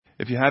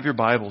If you have your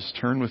Bibles,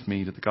 turn with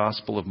me to the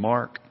Gospel of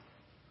Mark.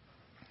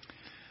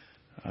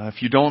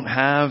 If you don't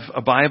have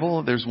a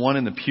Bible, there's one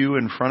in the pew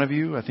in front of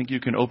you. I think you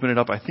can open it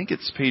up. I think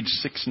it's page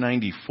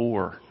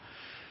 694.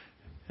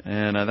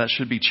 And that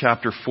should be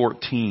chapter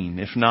 14.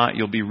 If not,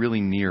 you'll be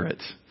really near it.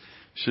 It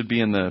should be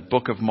in the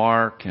book of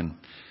Mark, and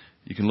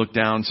you can look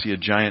down, see a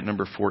giant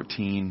number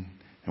 14.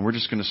 And we're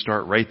just going to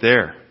start right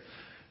there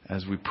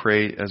as we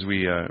pray, as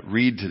we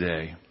read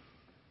today.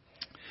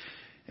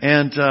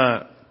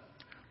 And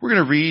we're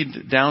going to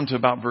read down to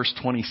about verse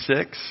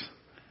 26.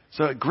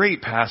 So a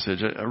great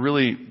passage. I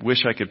really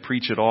wish I could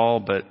preach it all,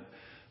 but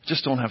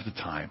just don't have the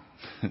time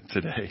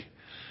today.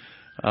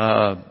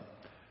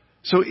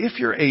 So if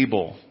you're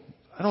able,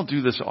 I don't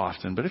do this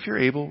often, but if you're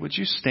able, would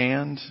you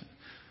stand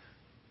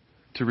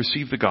to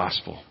receive the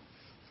gospel?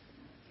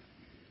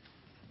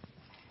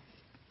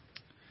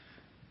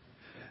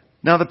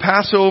 Now the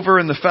Passover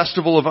and the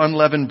festival of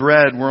unleavened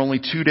bread were only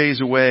 2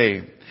 days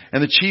away,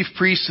 and the chief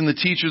priests and the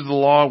teachers of the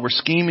law were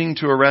scheming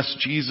to arrest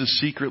Jesus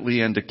secretly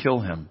and to kill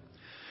him.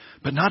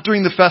 But not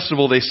during the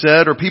festival, they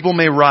said, or people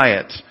may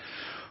riot.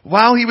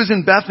 While he was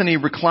in Bethany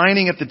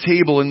reclining at the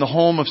table in the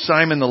home of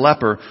Simon the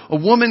leper, a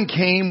woman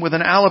came with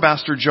an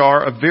alabaster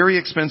jar of very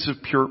expensive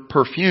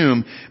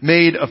perfume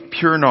made of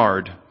pure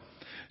nard.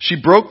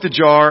 She broke the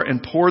jar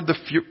and poured the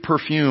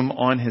perfume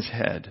on his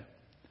head.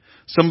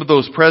 Some of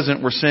those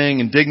present were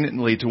saying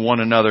indignantly to one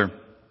another,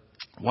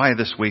 "Why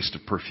this waste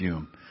of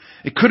perfume?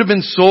 It could have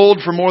been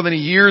sold for more than a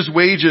year's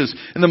wages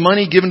and the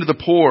money given to the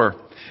poor."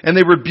 And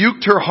they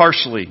rebuked her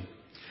harshly.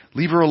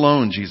 "Leave her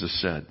alone," Jesus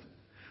said.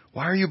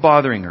 "Why are you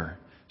bothering her?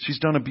 She's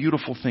done a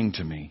beautiful thing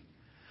to me.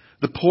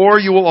 The poor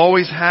you will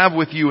always have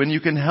with you, and you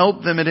can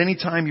help them at any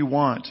time you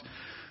want.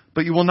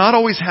 But you will not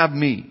always have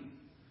me.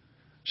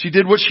 She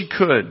did what she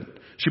could.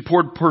 She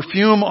poured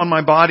perfume on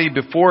my body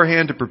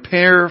beforehand to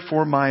prepare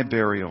for my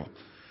burial.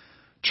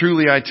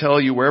 Truly, I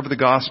tell you, wherever the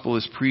gospel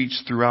is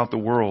preached throughout the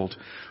world,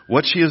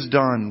 what she has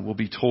done will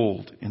be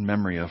told in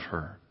memory of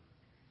her."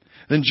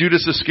 Then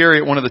Judas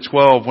Iscariot, one of the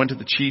 12, went to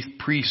the chief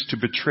priests to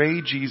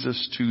betray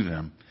Jesus to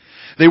them.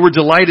 They were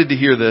delighted to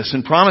hear this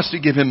and promised to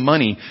give him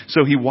money,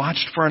 so he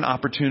watched for an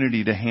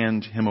opportunity to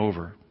hand him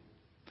over.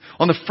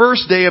 On the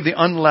first day of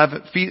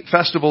the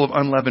festival of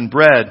unleavened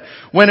bread,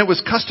 when it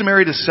was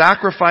customary to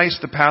sacrifice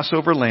the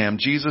Passover lamb,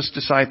 Jesus'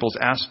 disciples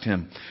asked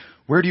him,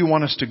 "Where do you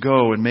want us to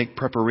go and make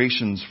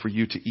preparations for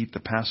you to eat the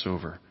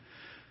Passover?"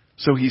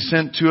 So he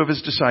sent 2 of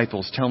his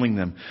disciples, telling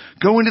them,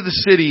 "Go into the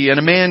city, and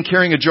a man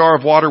carrying a jar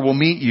of water will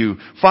meet you.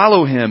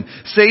 Follow him.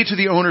 Say to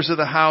the owners of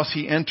the house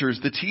he enters,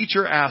 'The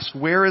teacher asks,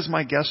 where is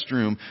my guest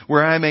room,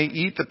 where I may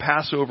eat the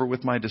Passover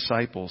with my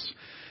disciples?'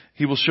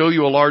 He will show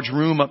you a large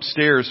room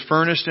upstairs,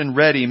 furnished and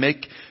ready.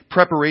 Make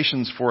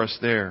preparations for us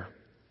there."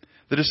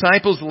 The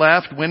disciples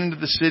left, went into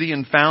the city,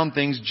 and found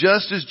things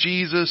just as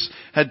Jesus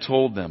had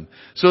told them.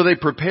 So they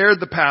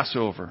prepared the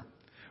Passover.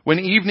 When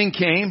evening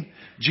came,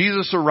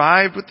 Jesus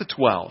arrived with the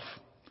 12.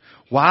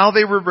 While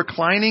they were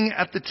reclining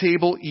at the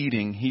table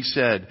eating, he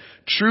said,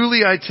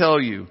 "Truly I tell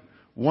you,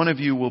 one of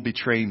you will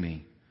betray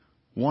me,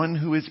 one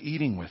who is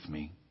eating with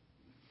me."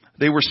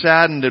 They were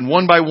saddened, and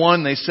one by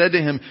one they said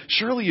to him,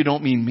 "Surely you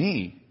don't mean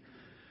me."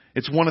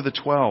 "It's one of the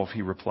 12,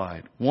 he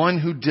replied, "one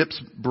who dips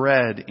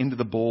bread into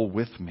the bowl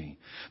with me.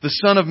 The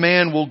Son of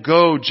Man will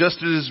go just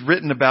as it is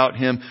written about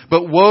him,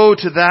 but woe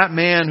to that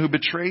man who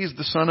betrays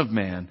the Son of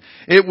Man.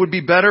 It would be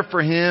better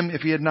for him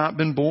if he had not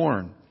been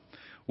born."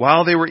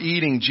 While they were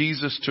eating,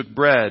 Jesus took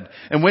bread,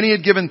 and when he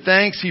had given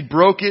thanks, he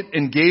broke it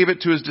and gave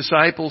it to his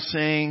disciples,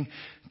 saying,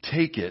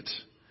 "Take it,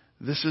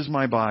 this is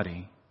my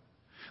body."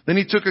 Then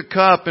he took a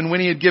cup, and when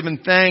he had given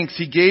thanks,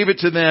 he gave it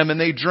to them,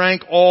 and they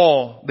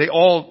all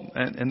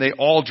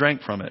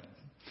drank from it.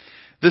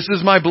 "This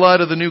is my blood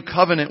of the new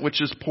covenant,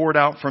 which is poured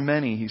out for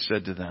many," he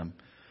said to them.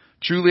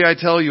 "Truly I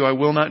tell you, I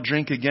will not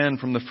drink again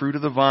from the fruit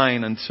of the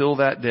vine until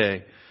that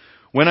day,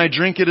 when I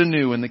drink it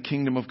anew in the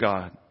kingdom of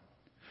God."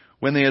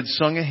 When they had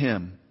sung a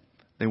hymn,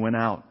 they went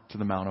out to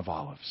the Mount of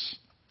Olives.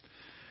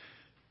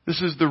 This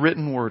is the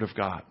written word of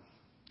God,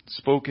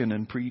 spoken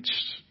and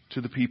preached to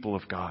the people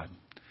of God.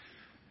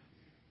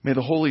 May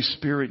the Holy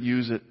Spirit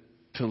use it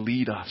to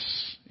lead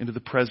us into the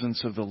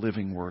presence of the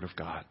living Word of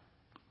God,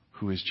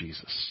 who is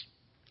Jesus.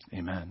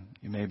 Amen.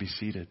 You may be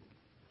seated.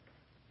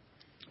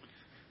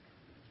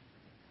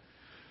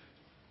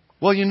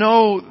 Well, you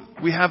know,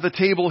 we have the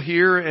table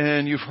here,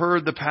 and you've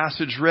heard the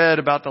passage read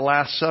about the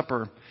Last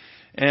Supper.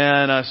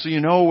 And so you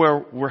know where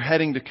we're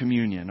heading to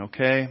communion,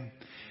 okay?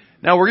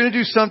 Now, we're going to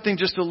do something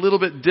just a little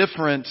bit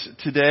different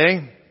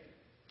today.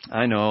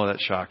 I know,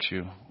 that shocks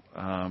you.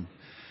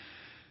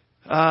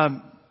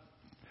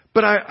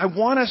 But I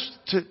want us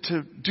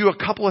to do a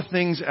couple of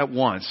things at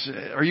once.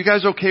 Are you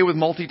guys okay with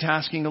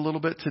multitasking a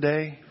little bit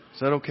today? Is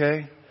that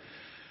okay?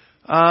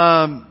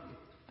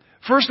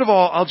 First of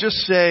all, I'll just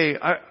say,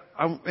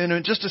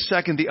 in just a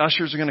second, the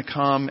ushers are going to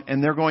come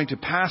and they're going to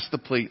pass the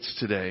plates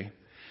today.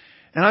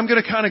 And I'm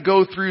going to kind of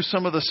go through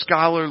some of the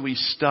scholarly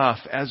stuff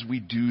as we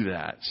do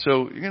that.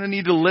 So you're going to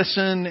need to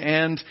listen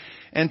and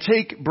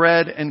take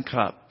bread and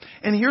cup.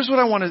 And here's what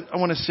I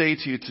want to say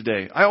to you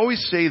today. I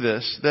always say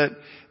this, that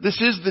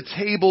this is the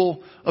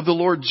table of the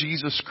Lord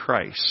Jesus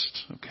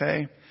Christ.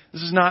 Okay?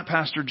 This is not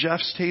Pastor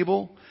Jeff's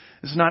table.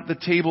 This is not the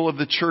table of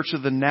the Church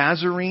of the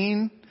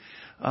Nazarene.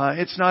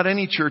 It's not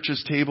any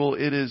church's table.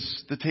 It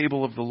is the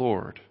table of the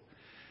Lord.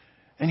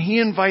 And He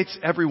invites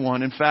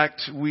everyone. In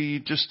fact, we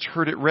just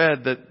heard it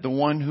read that the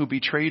one who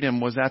betrayed Him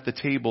was at the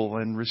table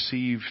and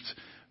received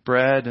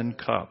bread and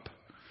cup.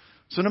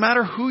 So no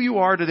matter who you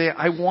are today,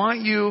 I want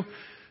you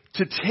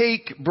to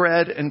take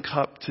bread and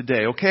cup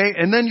today, okay?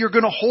 And then you're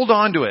going to hold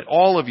on to it,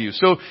 all of you.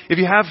 So if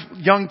you have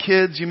young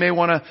kids, you may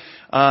want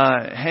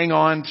to hang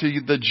on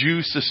to the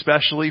juice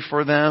especially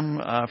for them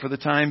for the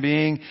time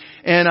being.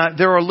 And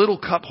there are little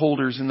cup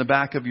holders in the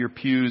back of your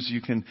pews.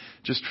 You can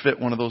just fit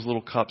one of those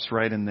little cups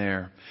right in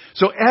there.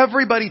 So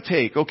everybody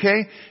take,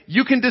 okay?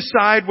 You can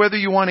decide whether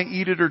you want to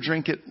eat it or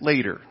drink it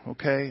later,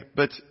 okay?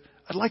 But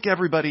I'd like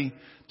everybody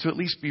to at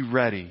least be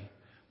ready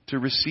to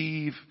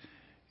receive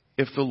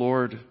if the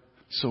Lord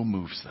so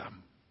moves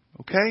them.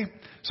 Okay?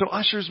 So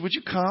ushers, would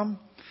you come?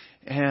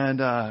 And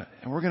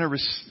we're going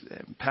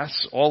to pass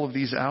all of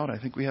these out. I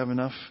think we have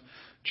enough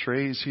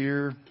trays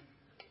here.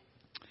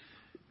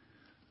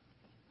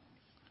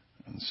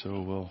 And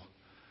so we'll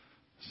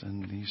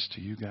send these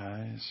to you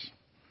guys.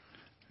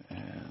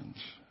 And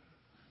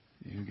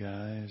you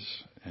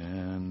guys.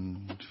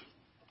 And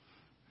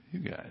you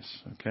guys.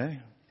 Okay?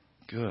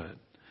 Good.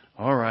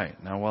 All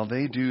right. Now while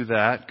they do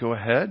that, go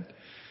ahead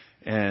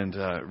and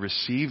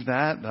receive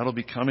that. That'll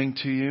be coming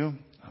to you.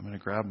 I'm going to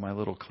grab my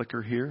little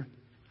clicker here.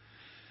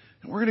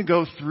 And we're going to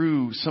go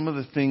through some of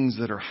the things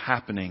that are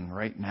happening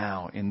right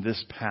now in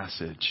this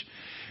passage.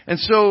 And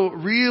so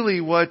really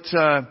what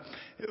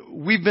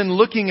we've been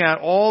looking at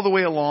all the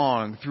way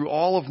along through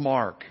all of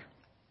Mark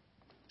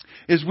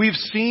is we've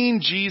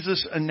seen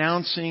Jesus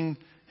announcing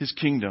His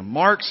kingdom.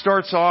 Mark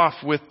starts off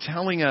with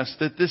telling us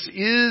that this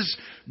is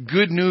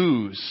good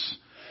news.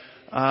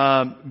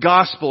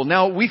 Gospel.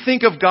 Now, we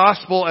think of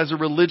gospel as a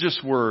religious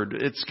word.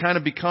 It's kind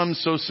of become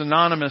so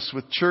synonymous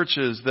with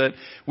churches that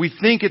we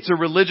think it's a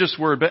religious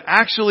word, but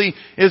actually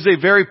is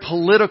a very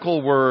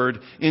political word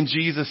in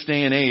Jesus'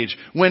 day and age.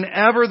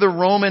 Whenever the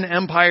Roman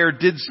Empire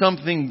did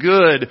something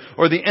good,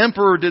 or the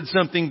emperor did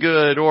something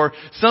good, or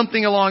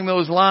something along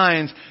those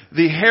lines,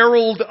 the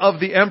herald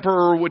of the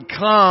emperor would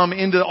come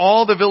into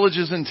all the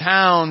villages and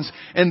towns,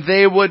 and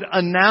they would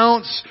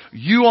announce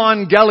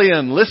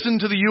euangelion. Listen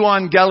to the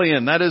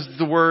euangelion. That is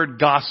the word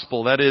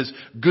gospel. That is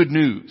good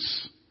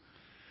news.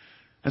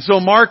 And so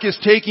Mark is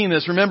taking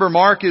this. Remember,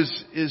 Mark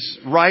is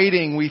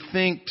writing, we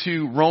think,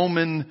 to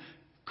Roman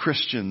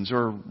Christians,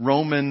 or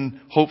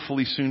Roman,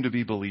 hopefully soon to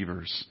be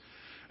believers.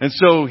 And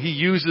so he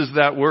uses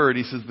that word.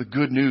 He says the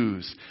good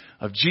news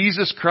of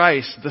Jesus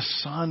Christ, the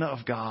Son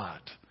of God.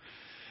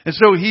 And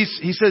so he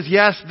says,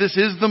 yes, this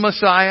is the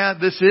Messiah.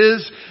 This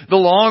is the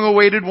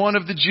long-awaited one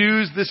of the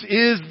Jews. This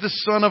is the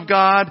Son of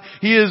God.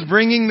 He is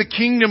bringing the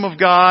kingdom of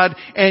God.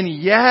 And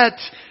yet,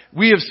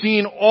 we have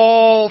seen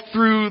all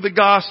through the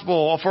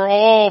gospel, for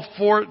all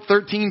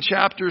 13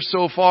 chapters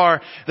so far,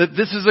 that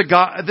this is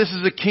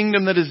a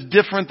kingdom that is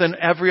different than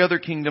every other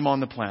kingdom on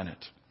the planet.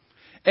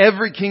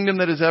 Every kingdom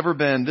that has ever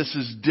been, this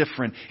is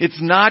different. It's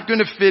not going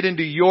to fit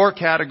into your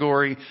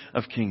category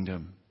of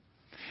kingdom.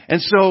 And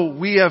so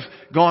we have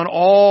gone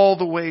all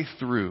the way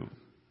through.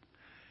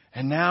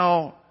 And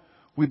now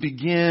we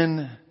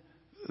begin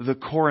the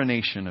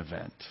coronation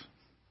event.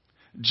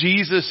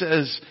 Jesus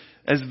as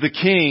the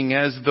king,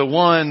 as the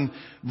one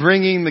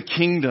bringing the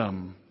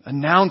kingdom,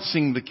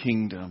 announcing the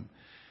kingdom.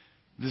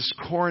 This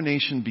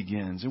coronation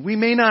begins. And we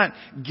may not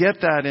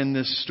get that in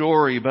this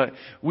story, but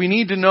we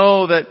need to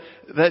know that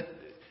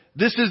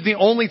this is the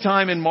only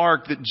time in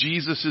Mark that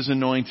Jesus is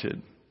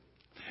anointed.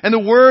 And the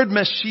word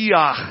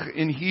Mashiach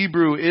in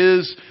Hebrew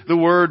is the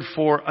word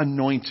for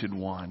anointed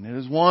one. It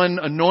is one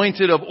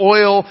anointed of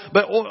oil,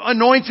 but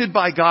anointed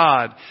by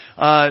God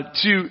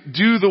to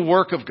do the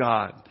work of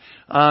God.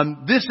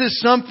 This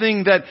is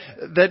something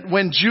that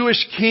when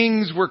Jewish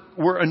kings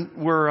were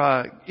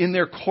in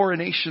their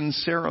coronation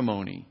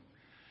ceremony,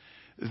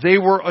 they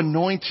were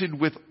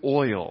anointed with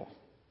oil,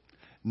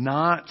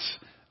 not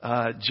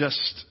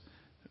just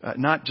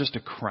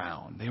a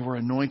crown. They were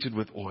anointed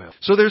with oil.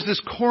 So there's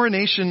this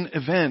coronation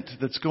event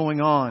that's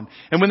going on.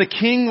 And when the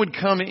king would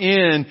come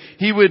in,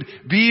 he would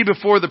be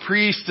before the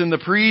priest, and the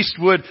priest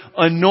would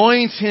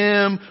anoint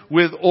him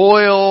with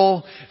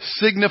oil,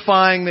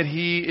 signifying that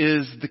he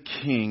is the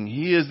king.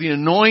 He is the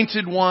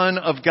anointed one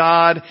of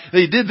God.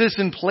 They did this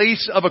in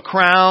place of a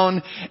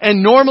crown.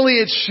 And normally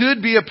it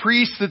should be a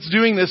priest that's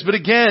doing this. But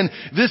again,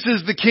 this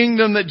is the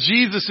kingdom that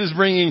Jesus is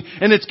bringing,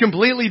 and it's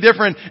completely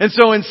different. And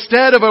so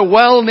instead of a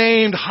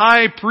well-named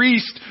high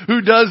priest who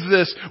does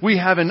this, we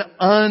have an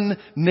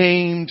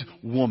unnamed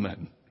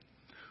woman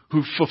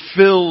who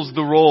fulfills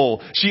the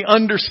role. She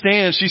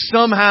understands. She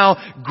somehow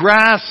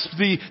grasps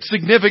the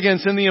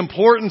significance and the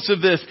importance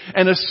of this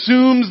and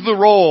assumes the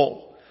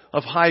role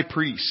of high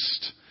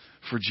priest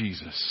for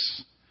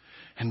Jesus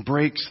and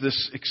breaks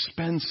this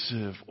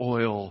expensive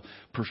oil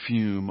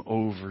perfume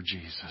over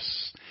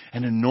Jesus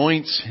and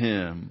anoints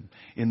him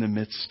in the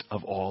midst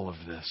of all of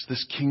this.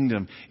 This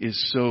kingdom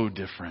is so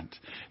different.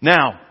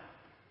 Now,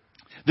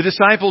 the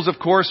disciples, of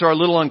course, are a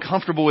little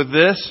uncomfortable with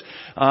this,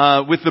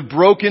 with the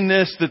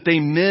brokenness that they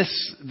miss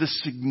the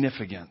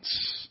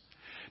significance.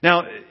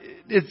 Now,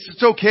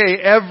 it's okay.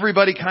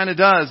 Everybody kind of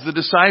does. The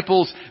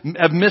disciples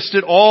have missed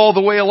it all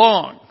the way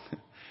along.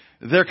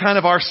 They're kind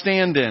of our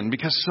stand-in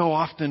because so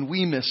often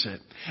we miss it.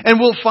 And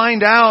we'll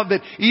find out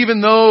that even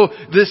though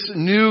this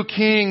new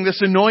king,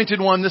 this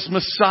anointed one, this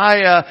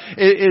Messiah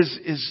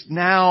is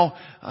now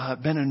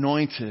been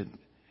anointed,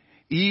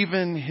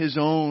 even his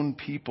own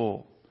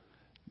people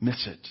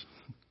miss it.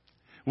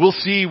 We'll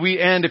see,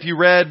 if you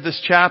read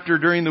this chapter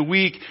during the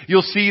week,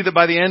 you'll see that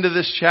by the end of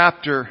this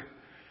chapter,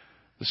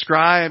 the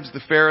scribes,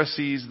 the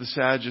Pharisees, the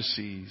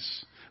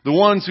Sadducees, the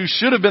ones who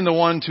should have been the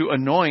one to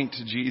anoint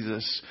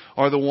Jesus,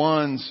 are the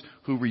ones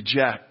who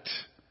reject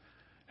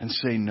and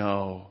say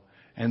no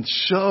and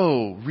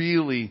show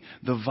really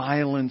the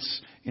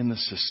violence in the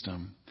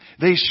system.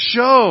 They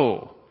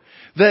show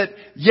that,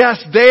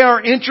 yes, they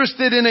are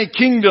interested in a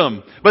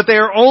kingdom, but they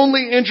are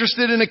only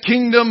interested in a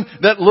kingdom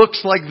that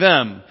looks like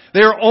them.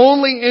 They are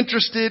only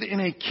interested in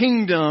a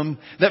kingdom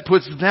that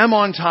puts them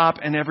on top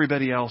and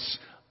everybody else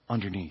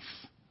underneath.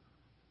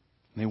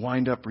 And they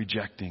wind up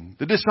rejecting.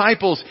 The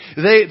disciples,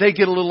 they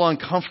get a little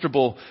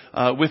uncomfortable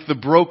with the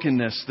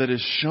brokenness that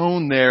is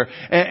shown there,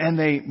 and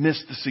they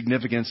miss the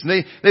significance.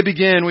 And they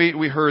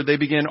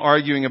begin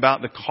arguing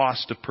about the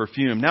cost of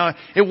perfume. Now,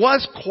 it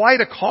was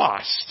quite a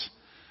cost.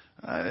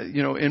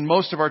 In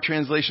most of our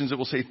translations, it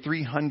will say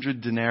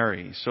 300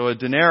 denarii. So a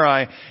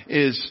denarii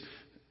is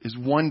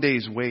 1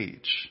 day's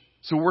wage.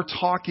 So we're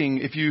talking,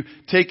 if you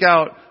take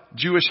out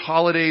Jewish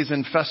holidays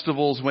and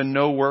festivals when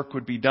no work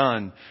would be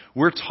done,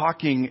 we're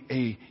talking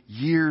a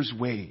year's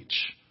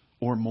wage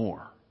or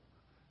more.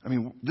 I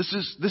mean, this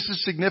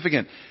is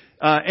significant.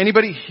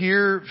 Anybody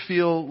here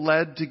feel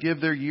led to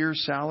give their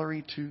year's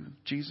salary to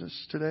Jesus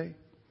today?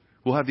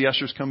 We'll have the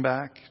ushers come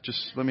back.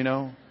 Just let me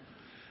know.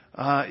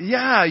 So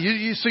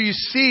you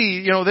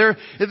see,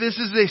 this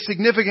is a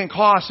significant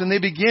cost, and they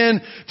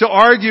begin to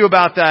argue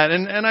about that.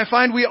 And I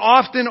find we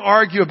often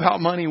argue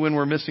about money when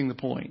we're missing the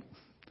point.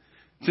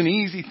 It's an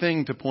easy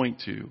thing to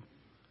point to.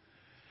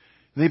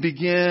 They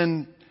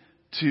begin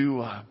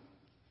to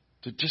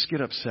just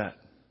get upset.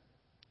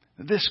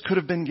 This could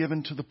have been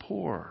given to the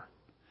poor.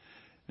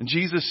 And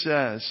Jesus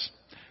says,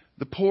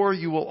 the poor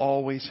you will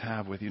always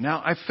have with you.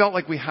 Now, I felt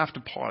like we have to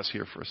pause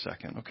here for a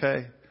second,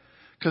 okay?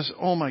 Because,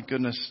 oh my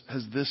goodness,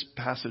 has this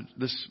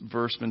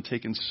verse been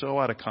taken so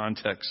out of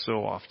context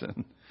so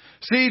often?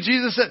 See,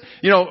 Jesus said,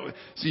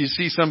 so you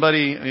see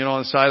somebody,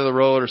 on the side of the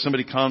road, or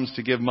somebody comes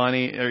to give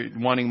money, or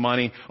wanting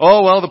money.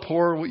 Oh, well, the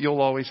poor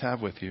you'll always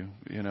have with you.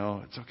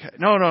 It's okay.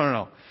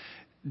 No.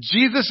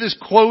 Jesus is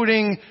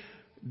quoting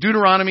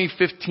Deuteronomy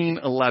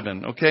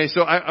 15:11. Okay,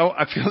 so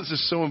I feel this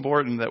is so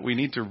important that we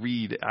need to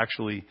read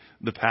actually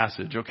the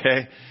passage.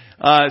 Okay,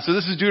 so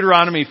this is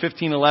Deuteronomy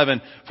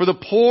 15:11. For the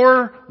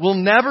poor will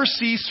never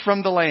cease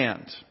from the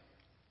land.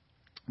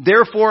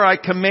 Therefore I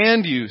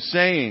command you,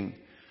 saying,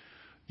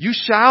 you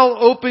shall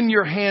open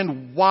your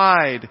hand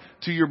wide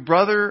to your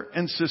brother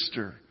and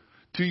sister,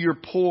 to your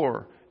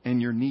poor and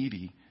your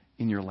needy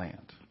in your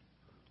land.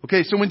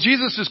 Okay, so when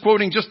Jesus is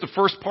quoting just the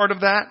first part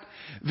of that,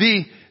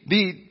 the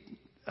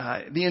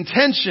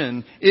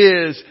intention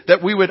is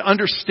that we would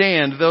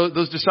understand,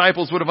 those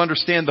disciples would have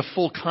understand the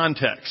full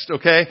context,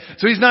 okay?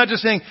 So he's not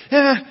just saying,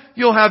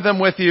 you'll have them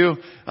with you,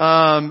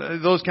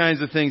 those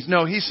kinds of things.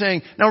 No, he's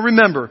saying, now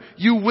remember,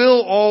 you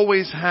will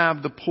always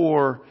have the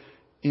poor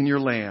in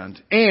your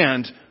land.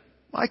 And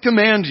I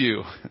command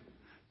you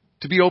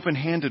to be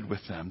open-handed with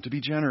them, to be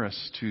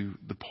generous to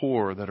the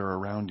poor that are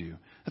around you.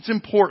 That's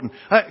important.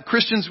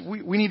 Christians,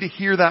 we need to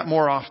hear that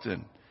more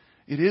often.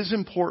 It is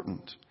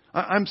important.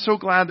 I'm so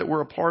glad that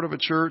we're a part of a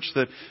church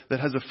that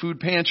has a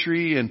food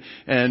pantry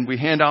and we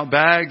hand out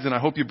bags, and I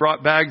hope you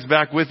brought bags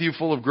back with you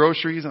full of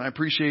groceries, and I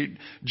appreciate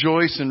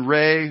Joyce and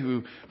Ray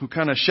who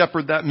kind of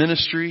shepherd that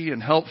ministry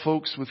and help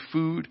folks with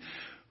food.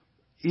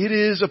 It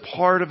is a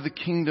part of the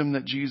kingdom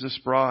that Jesus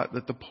brought,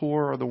 that the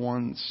poor are the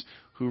ones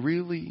who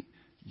really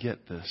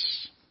get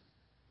this.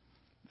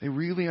 They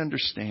really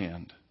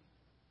understand.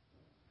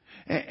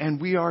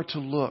 And we are to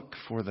look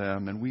for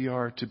them, and we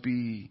are to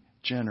be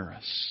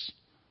generous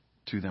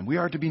to them. We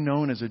are to be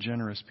known as a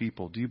generous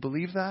people. Do you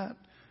believe that?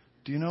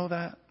 Do you know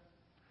that?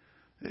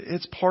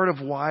 It's part of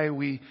why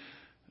we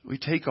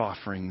take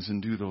offerings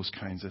and do those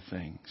kinds of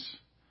things.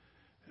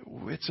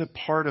 It's a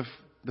part of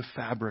the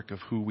fabric of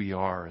who we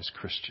are as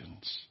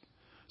Christians.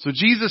 So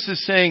Jesus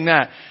is saying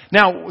that.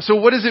 Now, so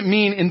what does it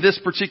mean in this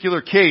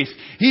particular case?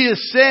 He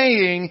is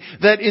saying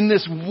that in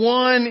this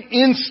one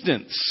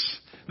instance,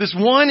 This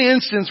one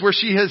instance where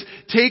she has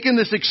taken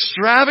this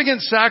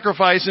extravagant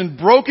sacrifice and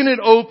broken it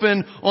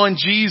open on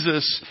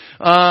Jesus.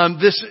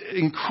 This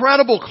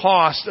incredible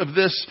cost of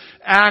this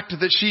act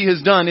that she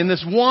has done. In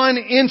this one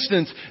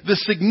instance, the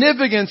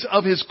significance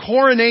of his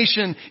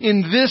coronation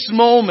in this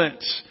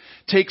moment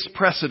takes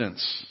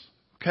precedence.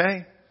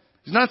 Okay?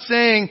 He's not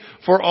saying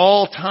for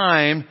all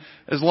time,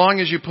 as long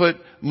as you put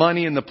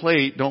money in the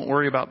plate, don't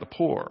worry about the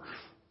poor.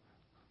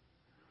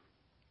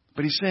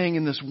 But he's saying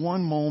in this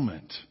one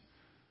moment,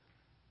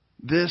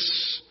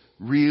 this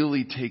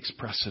really takes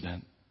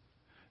precedent.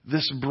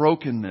 This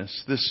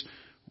brokenness, this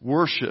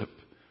worship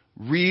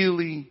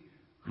really,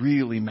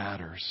 really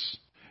matters.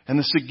 And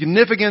the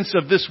significance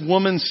of this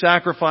woman's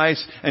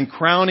sacrifice and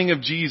crowning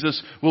of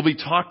Jesus will be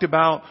talked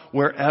about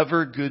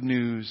wherever good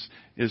news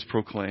is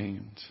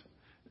proclaimed.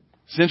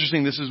 It's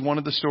interesting, this is one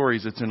of the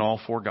stories that's in all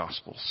four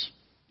Gospels.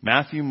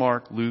 Matthew,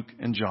 Mark, Luke,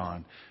 and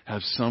John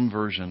have some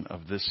version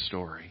of this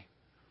story.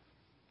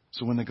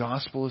 So when the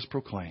Gospel is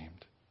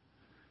proclaimed,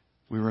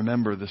 we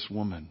remember this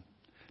woman.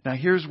 Now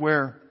here's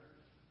where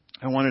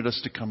I wanted us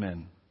to come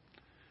in.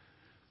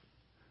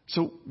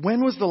 So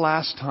when was the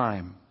last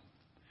time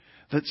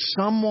that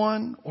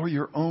someone or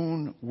your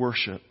own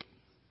worship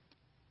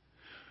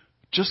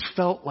just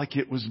felt like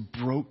it was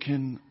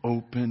broken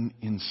open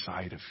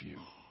inside of you?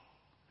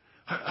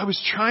 I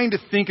was trying to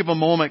think of a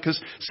moment,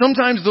 because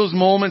sometimes those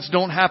moments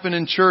don't happen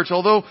in church,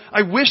 although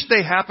I wish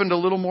they happened a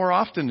little more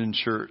often in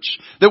church.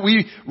 That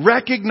we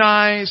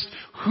recognized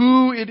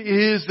who it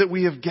is that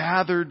we have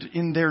gathered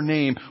in their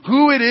name,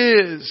 who it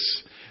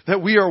is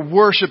that we are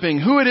worshiping,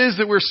 who it is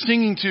that we're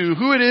singing to,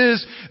 who it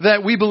is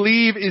that we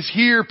believe is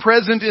here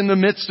present in the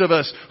midst of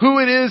us, who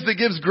it is that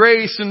gives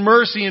grace and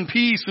mercy and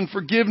peace and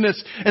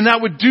forgiveness, and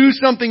that would do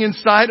something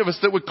inside of us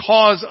that would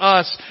cause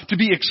us to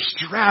be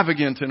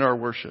extravagant in our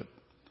worship.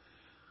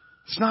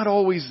 It's not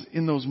always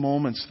in those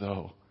moments,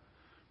 though.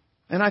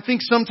 And I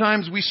think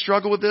sometimes we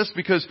struggle with this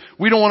because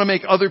we don't want to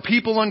make other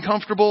people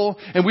uncomfortable,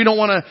 and we don't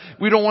want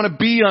to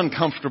be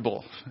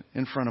uncomfortable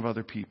in front of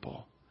other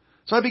people.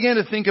 So I began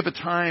to think of a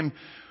time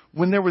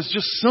when there was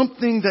just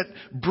something that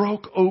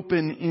broke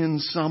open in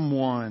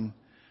someone,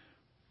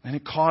 and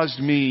it caused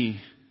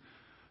me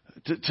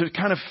to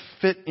kind of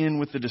fit in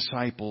with the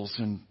disciples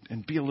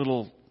and be a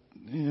little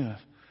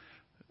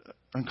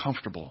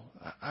uncomfortable.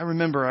 I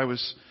remember I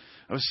was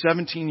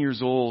 17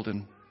 years old,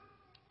 and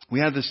we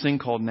had this thing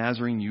called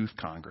Nazarene Youth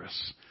Congress.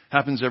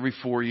 Happens every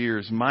 4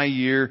 years. My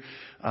year,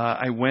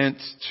 I went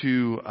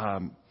to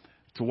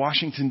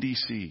Washington,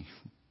 D.C.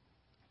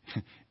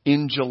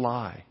 in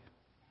July.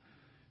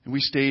 And we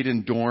stayed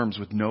in dorms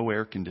with no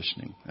air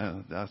conditioning.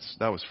 That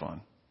was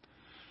fun.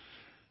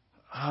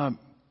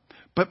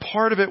 But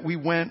part of it, we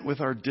went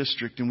with our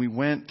district, and we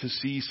went to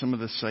see some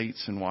of the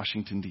sites in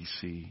Washington,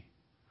 D.C.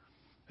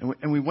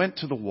 And we went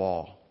to the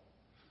wall.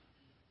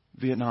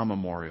 Vietnam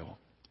Memorial.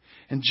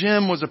 And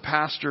Jim was a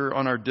pastor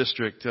on our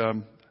district. I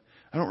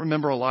don't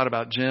remember a lot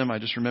about Jim. I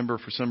just remember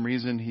for some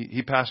reason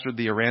he pastored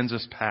the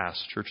Aransas Pass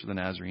Church of the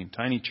Nazarene,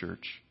 tiny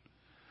church.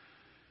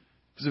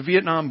 He was a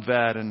Vietnam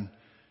vet, and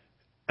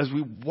as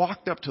we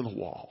walked up to the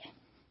wall,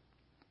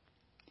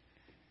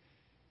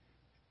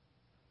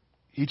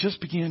 he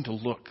just began to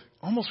look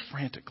almost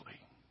frantically.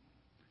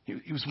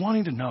 He was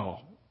wanting to know,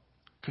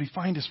 could he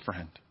find his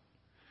friend?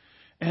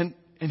 And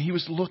he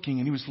was looking,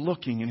 and he was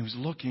looking, and he was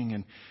looking,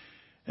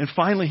 and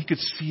finally he could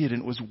see it,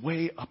 and it was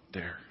way up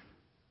there.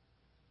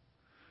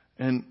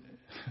 And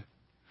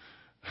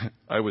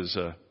I was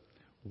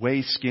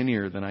way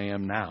skinnier than I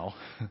am now.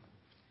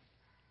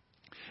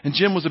 And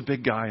Jim was a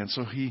big guy, and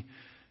so he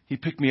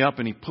picked me up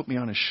and he put me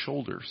on his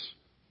shoulders.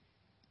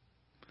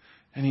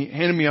 And he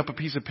handed me up a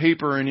piece of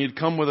paper, and he'd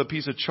come with a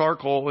piece of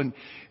charcoal, and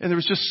there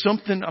was just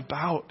something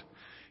about,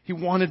 he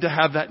wanted to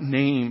have that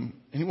name,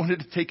 and he wanted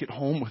to take it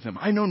home with him.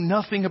 I know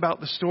nothing about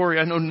the story.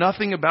 I know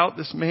nothing about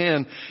this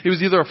man. He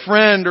was either a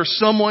friend or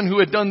someone who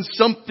had done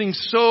something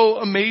so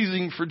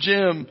amazing for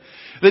Jim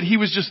that he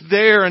was just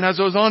there. And as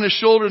I was on his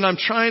shoulder and I'm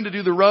trying to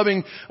do the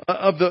rubbing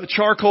of the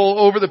charcoal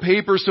over the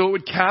paper so it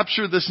would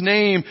capture this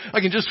name, I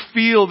can just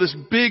feel this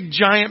big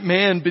giant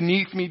man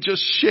beneath me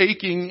just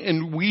shaking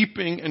and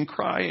weeping and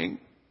crying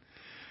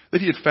that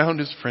he had found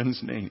his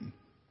friend's name.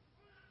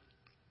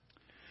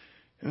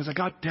 And as I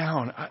got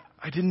down,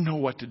 I didn't know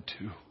what to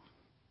do.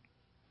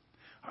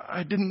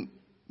 I didn't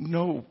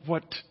know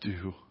what to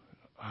do.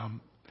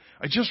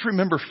 I just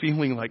remember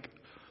feeling like,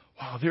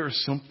 wow, there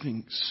is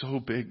something so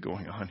big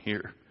going on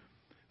here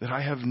that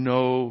I have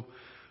no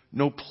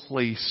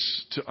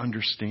place to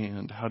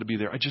understand how to be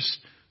there. I just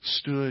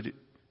stood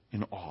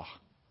in awe.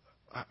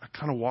 I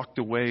kind of walked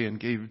away and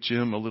gave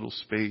Jim a little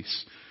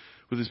space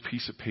with his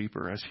piece of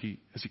paper as he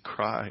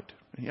cried.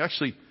 And he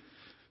actually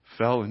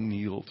fell and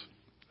kneeled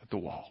at the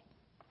wall.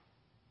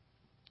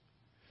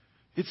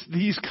 It's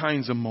these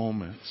kinds of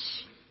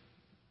moments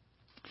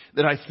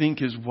that I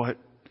think is what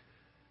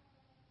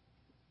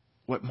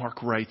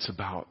Mark writes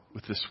about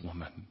with this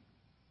woman.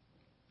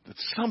 That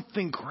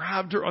something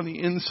grabbed her on the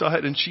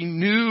inside, and she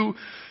knew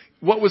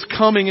what was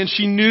coming, and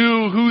she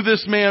knew who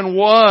this man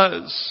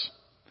was.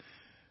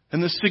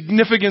 and the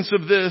significance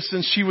of this,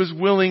 and she was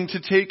willing to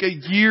take a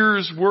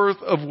year's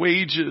worth of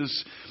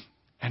wages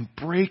and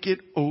break it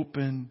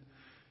open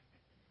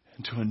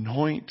and to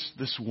anoint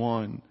this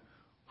one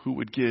who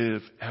would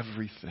give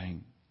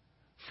everything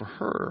for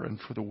her and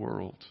for the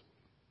world.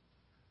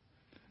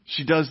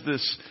 She does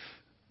this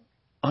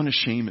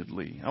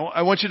unashamedly.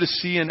 I want you to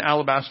see an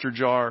alabaster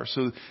jar.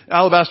 So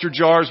alabaster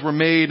jars were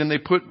made, and they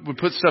would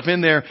put stuff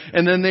in there,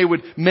 and then they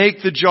would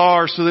make the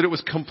jar so that it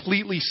was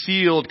completely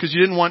sealed, because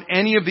you didn't want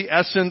any of the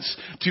essence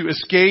to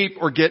escape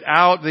or get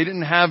out. They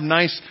didn't have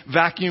nice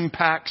vacuum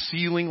pack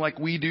sealing like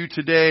we do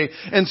today.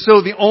 And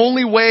so the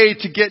only way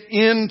to get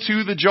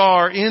into the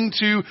jar,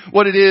 into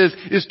what it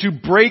is to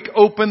break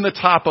open the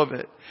top of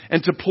it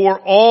and to pour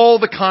all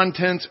the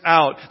contents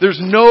out. There's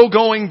no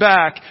going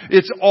back.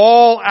 It's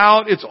all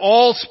out. It's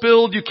all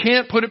spilled. You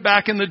can't put it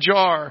back in the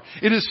jar.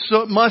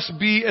 Must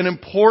be an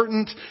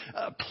important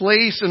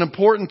place, an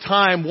important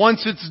time.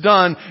 Once it's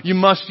done, you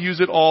must use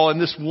it all. And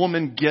this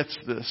woman gets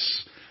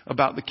this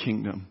about the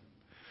kingdom.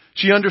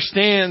 She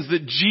understands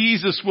that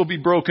Jesus will be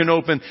broken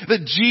open,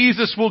 that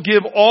Jesus will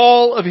give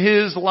all of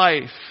His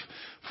life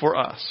for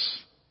us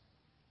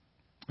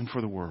and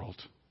for the world.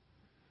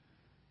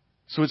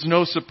 So it's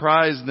no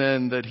surprise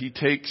then that He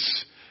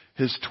takes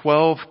His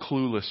 12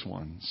 clueless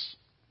ones,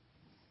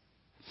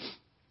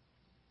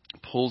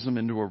 pulls them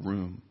into a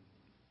room,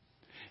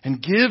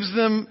 and gives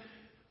them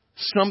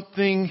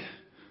something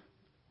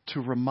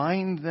to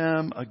remind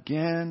them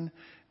again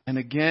and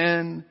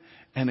again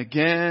and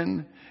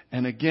again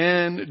and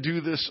again. Do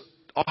this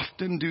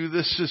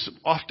as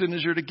often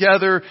as you're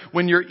together.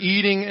 When you're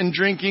eating and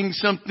drinking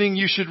something,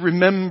 you should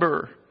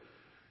remember,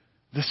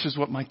 this is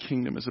what my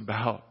kingdom is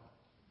about.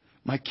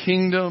 My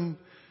kingdom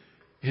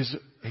is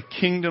a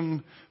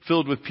kingdom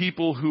filled with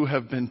people who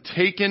have been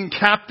taken,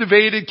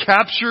 captivated,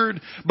 captured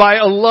by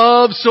a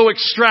love so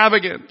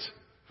extravagant.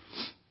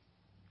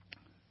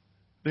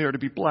 They are to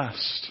be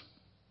blessed.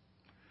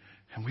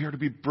 And we are to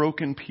be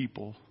broken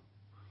people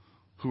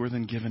who are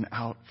then given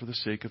out for the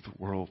sake of the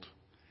world.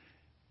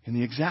 In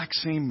the exact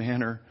same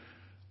manner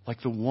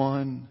like the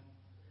one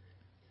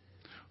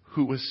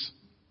who was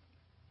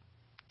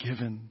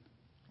given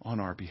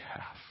on our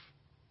behalf.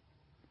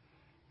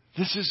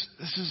 This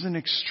is an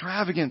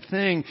extravagant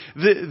thing.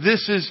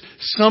 This is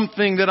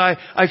something that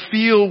I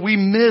feel we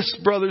miss,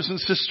 brothers and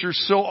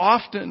sisters, so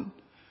often.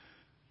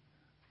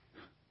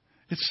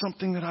 It's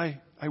something that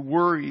I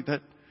worry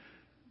that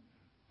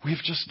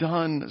we've just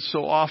done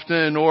so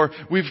often, or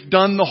we've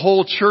done the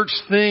whole church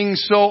thing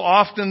so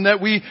often that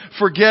we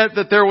forget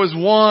that there was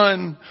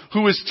one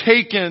who was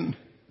taken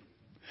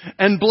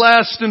and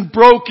blessed and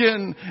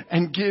broken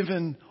and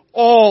given,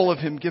 all of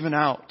Him given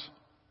out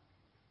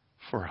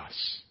for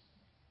us.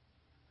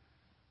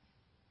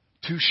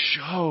 To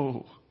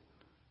show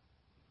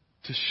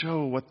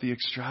what the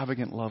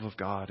extravagant love of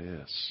God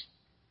is.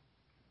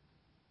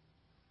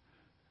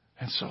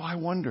 And so I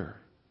wonder,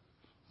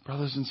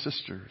 brothers and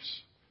sisters,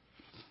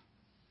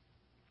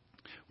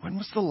 when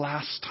was the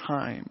last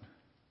time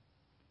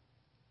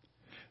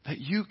that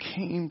you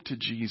came to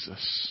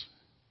Jesus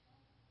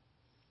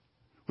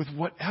with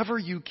whatever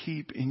you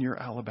keep in your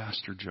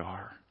alabaster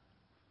jar?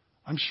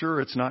 I'm sure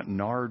it's not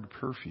nard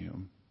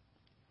perfume.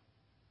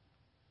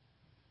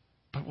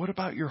 But what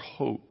about your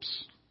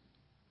hopes?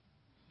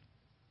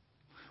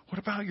 What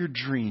about your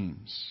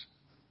dreams?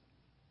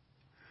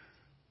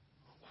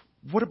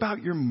 What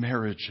about your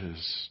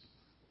marriages?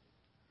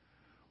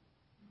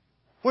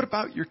 What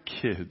about your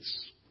kids?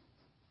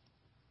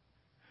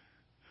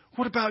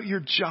 What about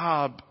your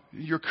job,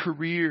 your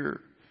career,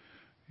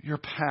 your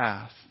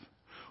path?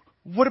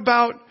 What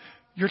about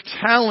your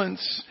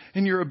talents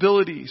and your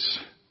abilities?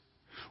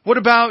 What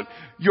about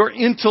your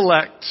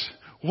intellect?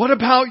 What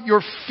about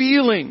your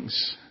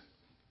feelings?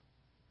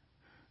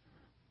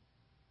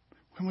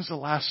 When was the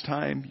last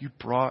time you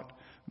brought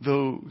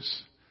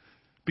those?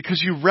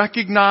 Because you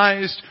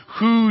recognized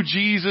who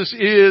Jesus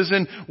is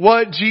and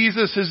what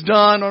Jesus has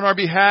done on our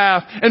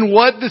behalf and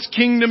what this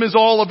kingdom is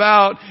all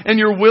about. And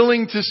you're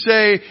willing to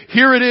say,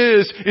 here it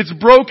is. It's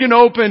broken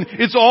open.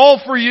 It's all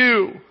for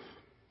you.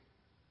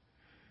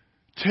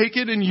 Take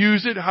it and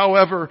use it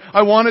however.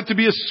 I want it to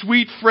be a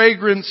sweet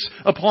fragrance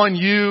upon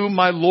you,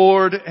 my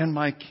Lord and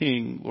my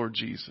King, Lord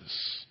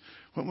Jesus.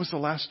 When was the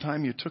last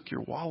time you took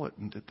your wallet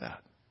and did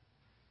that?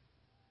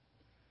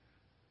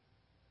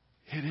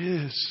 It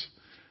is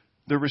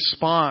the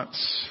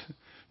response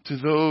to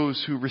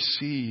those who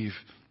receive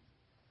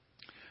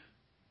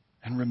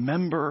and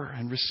remember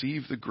and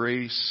receive the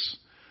grace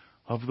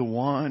of the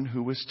one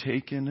who was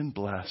taken and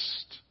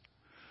blessed,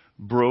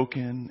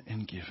 broken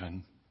and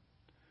given,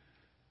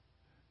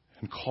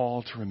 and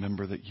called to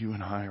remember that you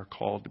and I are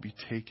called to be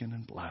taken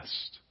and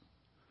blessed,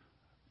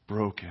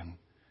 broken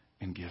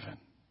and given.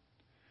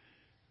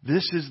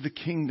 This is the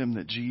kingdom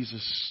that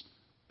Jesus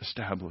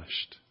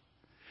established.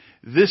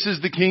 This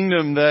is the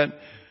kingdom that,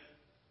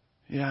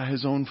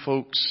 His own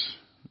folks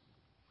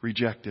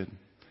rejected.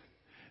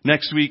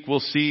 Next week we'll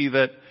see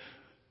that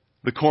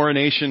the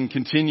coronation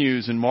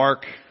continues, and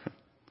Mark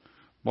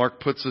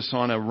puts us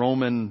on a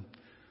Roman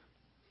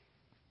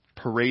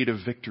parade of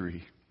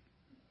victory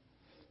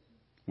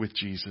with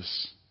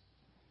Jesus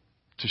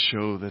to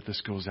show that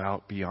this goes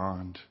out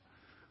beyond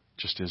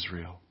just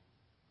Israel.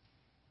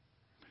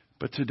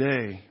 But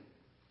today,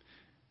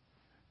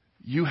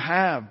 you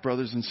have,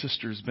 brothers and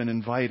sisters, been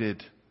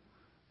invited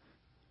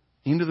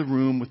into the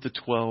room with the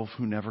 12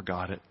 who never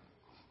got it.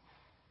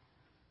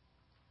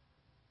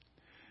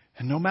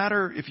 And no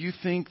matter if you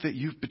think that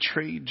you've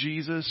betrayed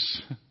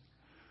Jesus,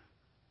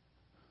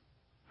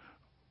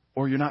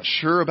 or you're not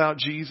sure about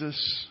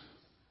Jesus,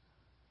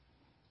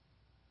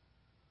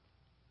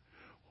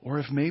 or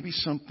if maybe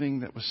something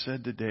that was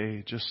said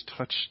today just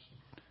touched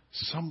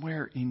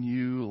somewhere in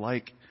you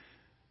like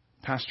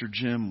Pastor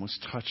Jim was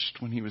touched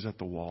when he was at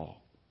the wall.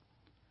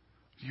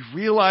 You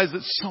realize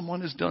that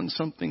someone has done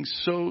something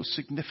so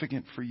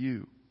significant for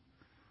you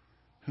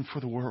and for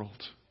the world.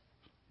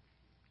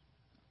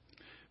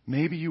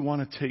 Maybe you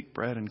want to take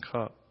bread and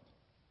cup,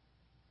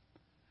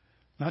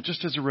 not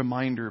just as a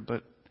reminder,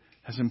 but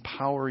as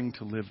empowering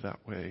to live that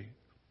way.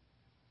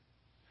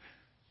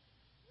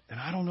 And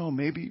I don't know,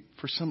 maybe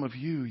for some of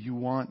you, you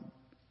want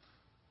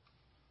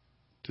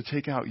to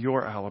take out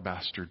your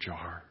alabaster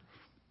jar.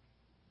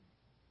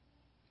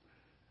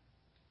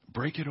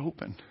 Break it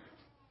open.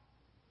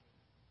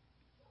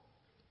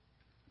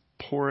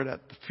 Pour it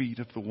at the feet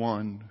of the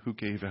one who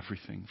gave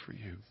everything for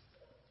you.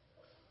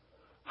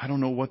 I don't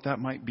know what that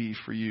might be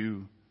for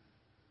you,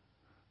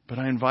 but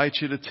I invite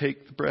you to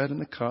take the bread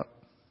and the cup,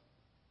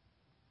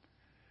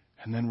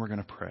 and then we're going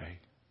to pray.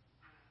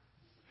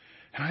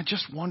 And I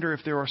just wonder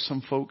if there are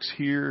some folks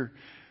here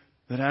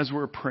that as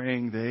we're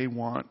praying, they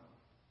want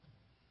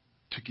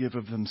to give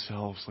of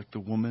themselves like the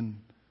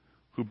woman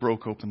who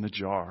broke open the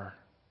jar.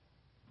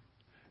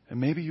 And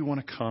maybe you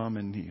want to come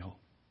and kneel.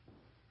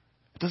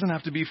 It doesn't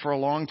have to be for a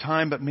long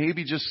time, but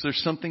maybe just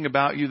there's something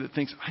about you that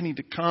thinks, I need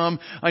to come.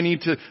 I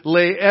need to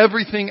lay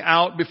everything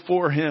out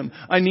before Him.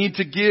 I need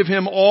to give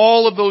Him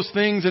all of those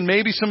things and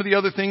maybe some of the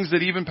other things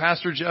that even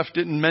Pastor Jeff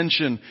didn't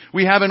mention.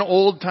 We have an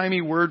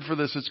old-timey word for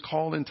this. It's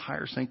called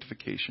entire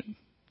sanctification.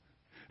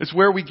 It's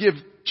where we give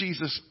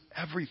Jesus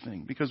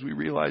everything because we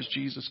realize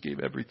Jesus gave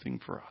everything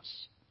for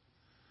us.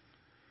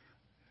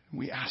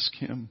 We ask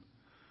Him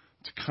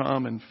to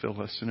come and fill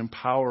us and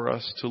empower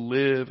us to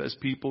live as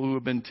people who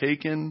have been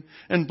taken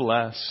and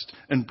blessed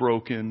and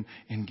broken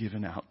and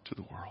given out to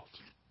the world.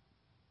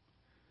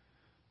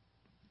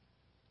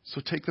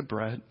 So take the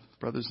bread,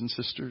 brothers and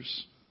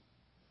sisters.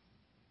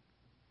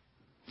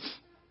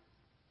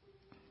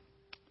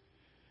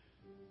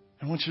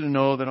 I want you to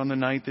know that on the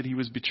night that He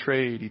was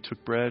betrayed, He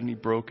took bread and He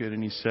broke it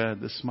and He said,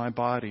 "This is my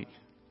body,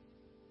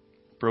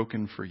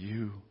 broken for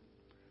you.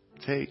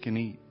 Take and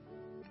eat."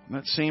 On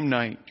that same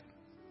night,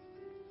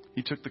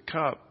 He took the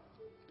cup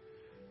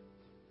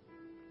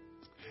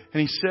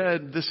and He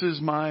said, "This is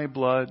my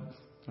blood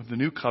of the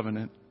new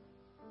covenant,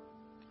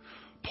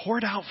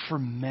 poured out for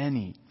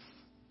many."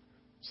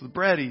 So the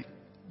bread,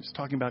 He's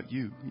talking about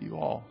you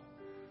all.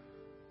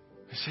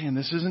 He's saying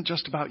this isn't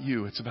just about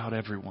you, it's about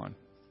everyone.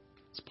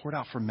 It's poured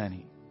out for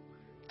many.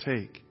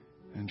 Take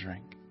and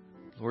drink.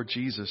 Lord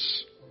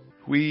Jesus,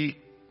 we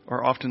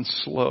are often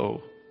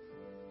slow,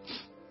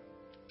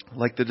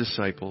 like the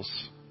disciples.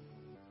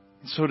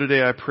 So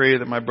today I pray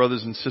that my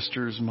brothers and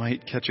sisters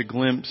might catch a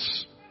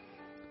glimpse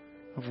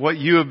of what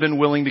You have been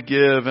willing to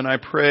give. And I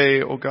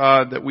pray, oh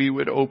God, that we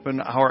would open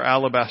our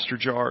alabaster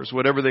jars,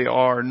 whatever they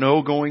are,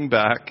 no going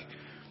back,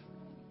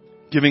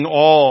 giving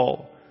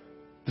all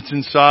that's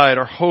inside,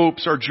 our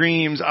hopes, our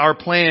dreams, our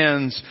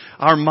plans,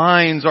 our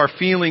minds, our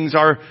feelings,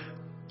 our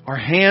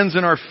hands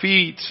and our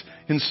feet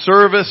in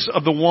service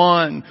of the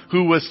one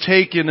who was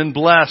taken and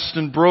blessed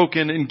and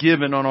broken and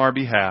given on our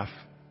behalf.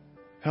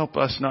 Help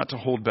us not to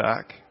hold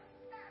back,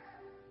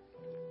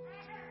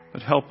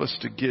 but help us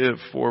to give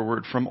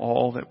forward from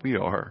all that we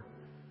are,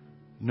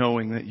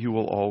 knowing that You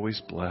will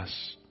always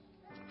bless.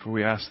 For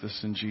we ask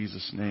this in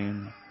Jesus'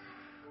 name.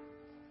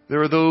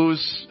 There are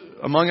those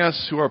among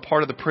us who are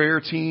part of the prayer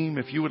team.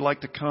 If you would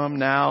like to come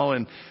now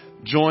and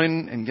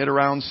join and get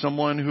around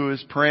someone who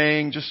is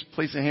praying, just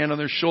place a hand on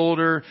their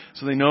shoulder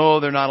so they know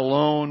they're not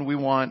alone. We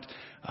want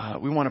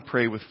to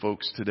pray with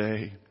folks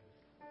today.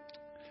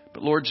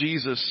 But Lord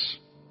Jesus,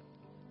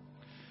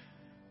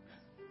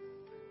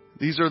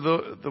 these are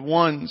the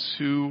ones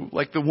who,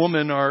 like the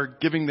woman, are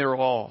giving their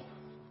all.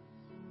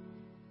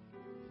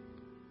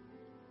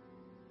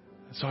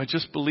 So I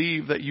just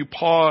believe that You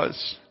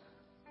pause.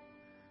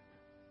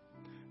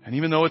 And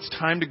even though it's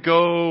time to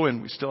go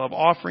and we still have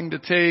offering to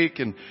take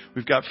and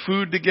we've got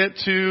food to get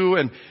to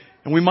and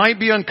we might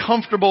be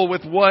uncomfortable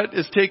with what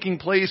is taking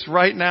place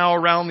right now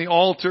around the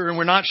altar and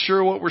we're not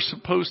sure what we're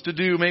supposed to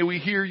do, may we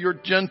hear Your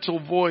gentle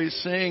voice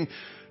saying,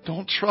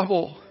 "Don't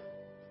trouble.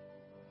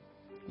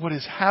 What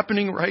is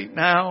happening right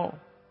now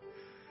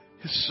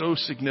is so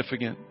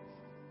significant.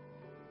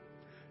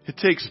 It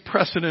takes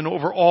precedent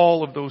over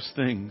all of those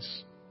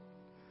things.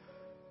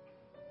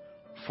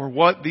 For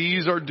what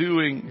these are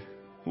doing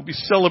will be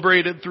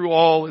celebrated through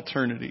all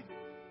eternity."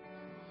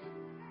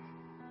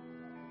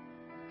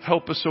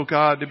 Help us, oh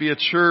God, to be a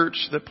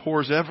church that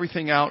pours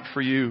everything out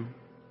for You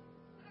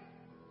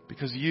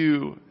because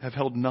you have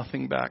held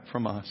nothing back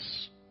from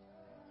us.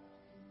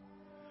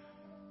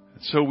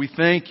 And so we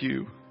thank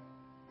you.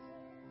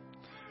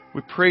 We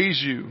praise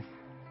you.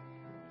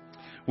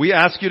 We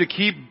ask you to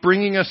keep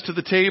bringing us to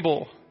the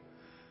table,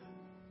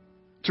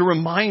 to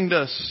remind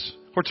us,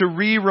 or to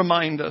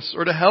re-remind us,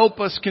 or to help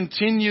us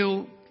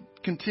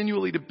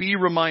continually to be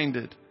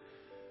reminded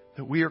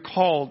that we are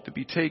called to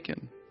be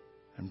taken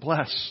and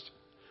blessed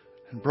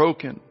and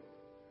broken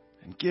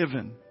and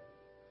given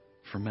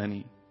for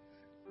many.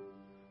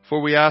 For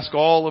we ask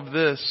all of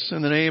this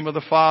in the name of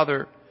the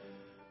Father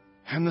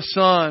and the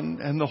Son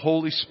and the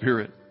Holy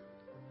Spirit,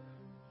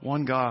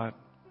 one God,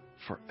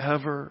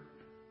 forever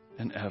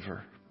and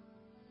ever.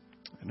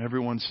 And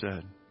everyone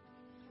said,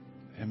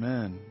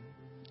 Amen.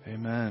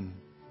 Amen.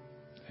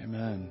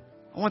 Amen.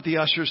 I want the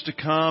ushers to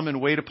come and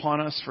wait upon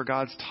us for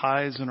God's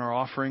tithes and our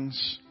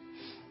offerings.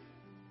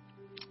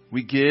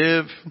 We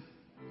give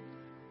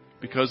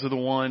because of the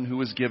one who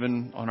was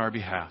given on our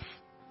behalf.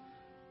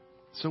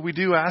 So we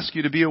do ask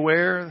you to be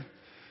aware.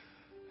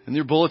 In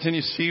your bulletin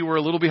you see we're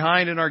a little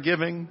behind in our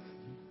giving.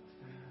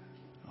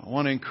 I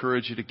want to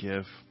encourage you to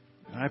give.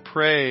 And I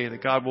pray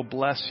that God will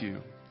bless you.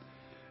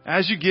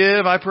 As you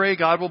give, I pray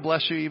God will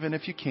bless you even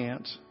if you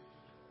can't.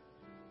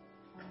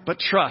 But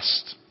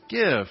trust.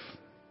 Give.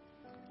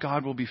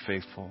 God will be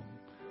faithful.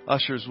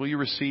 Ushers, will you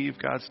receive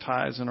God's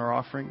tithes and our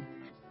offering?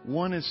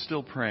 One is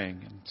still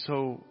praying. And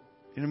so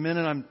in a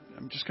minute, I'm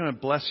just going to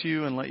bless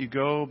you and let you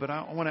go. But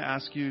I want to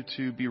ask you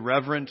to be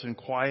reverent and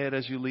quiet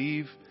as you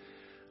leave.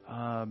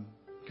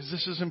 Because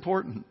this is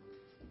important.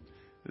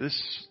 This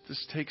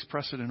takes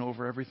precedent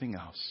over everything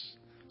else.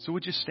 So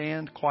would you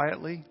stand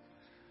quietly?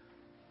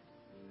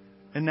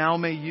 And now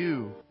may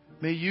you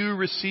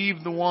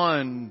receive the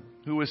one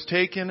who was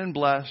taken and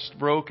blessed,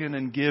 broken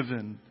and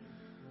given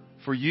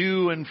for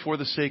you and for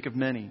the sake of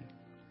many.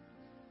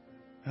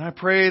 And I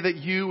pray that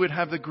you would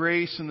have the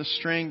grace and the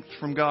strength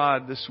from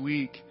God this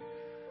week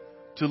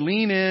to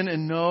lean in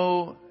and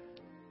know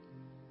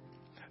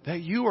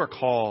that you are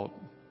called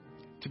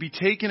to be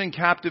taken and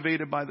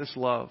captivated by this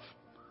love,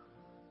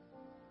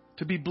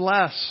 to be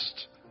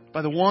blessed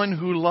by the one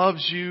who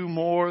loves you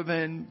more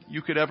than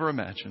you could ever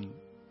imagine.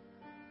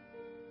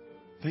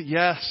 That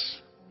yes,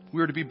 we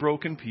are to be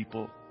broken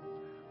people,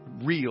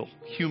 real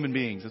human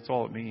beings. That's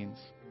all it means.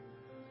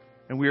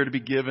 And we are to be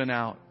given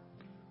out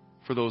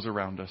for those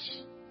around us.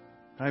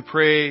 And I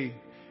pray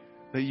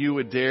that you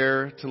would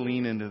dare to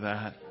lean into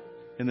that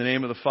in the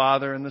name of the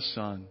Father and the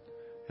Son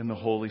and the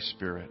Holy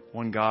Spirit,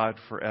 one God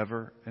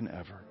forever and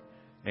ever.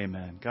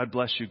 Amen. God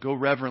bless you. Go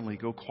reverently,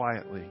 go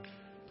quietly,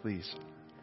 please.